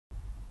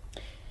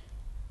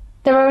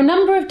There are a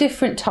number of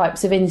different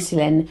types of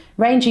insulin,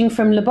 ranging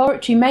from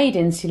laboratory-made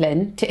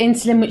insulin to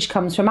insulin which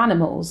comes from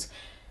animals.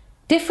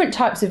 Different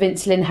types of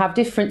insulin have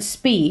different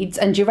speeds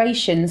and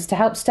durations to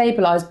help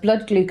stabilise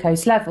blood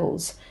glucose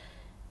levels.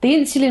 The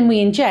insulin we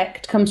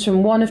inject comes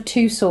from one of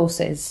two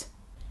sources.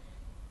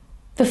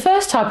 The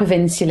first type of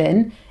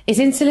insulin is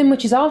insulin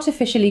which is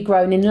artificially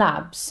grown in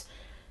labs.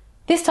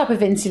 This type of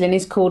insulin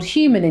is called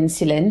human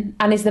insulin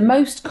and is the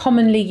most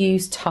commonly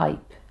used type.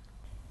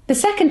 The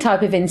second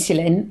type of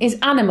insulin is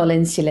animal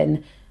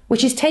insulin,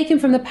 which is taken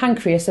from the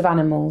pancreas of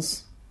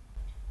animals.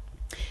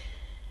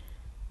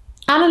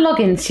 Analogue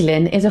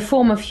insulin is a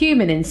form of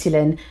human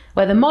insulin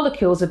where the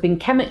molecules have been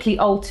chemically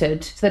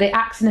altered so that it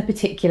acts in a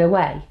particular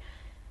way.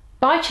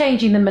 By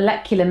changing the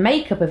molecular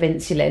makeup of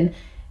insulin,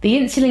 the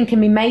insulin can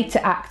be made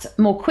to act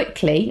more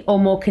quickly or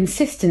more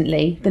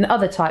consistently than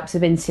other types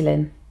of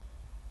insulin.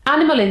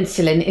 Animal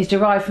insulin is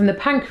derived from the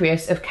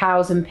pancreas of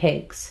cows and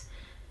pigs.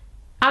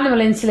 Animal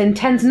insulin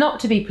tends not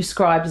to be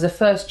prescribed as a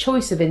first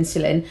choice of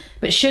insulin,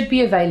 but should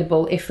be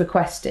available if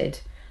requested.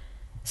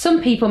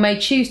 Some people may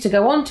choose to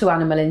go on to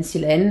animal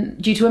insulin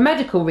due to a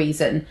medical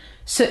reason,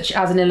 such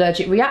as an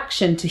allergic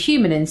reaction to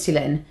human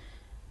insulin,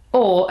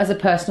 or as a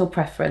personal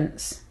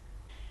preference.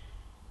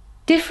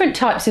 Different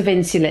types of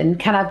insulin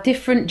can have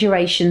different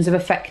durations of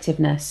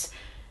effectiveness.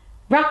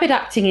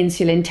 Rapid-acting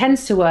insulin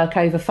tends to work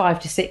over 5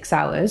 to 6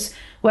 hours,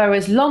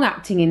 whereas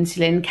long-acting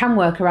insulin can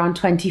work around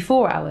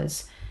 24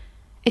 hours.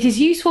 It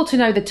is useful to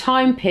know the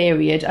time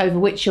period over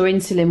which your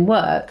insulin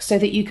works so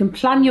that you can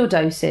plan your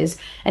doses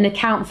and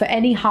account for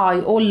any high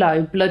or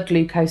low blood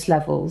glucose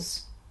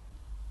levels.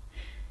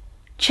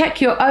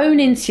 Check your own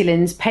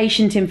insulin's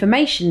patient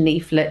information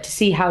leaflet to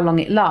see how long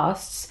it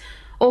lasts,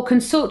 or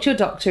consult your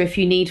doctor if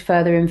you need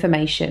further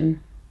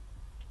information.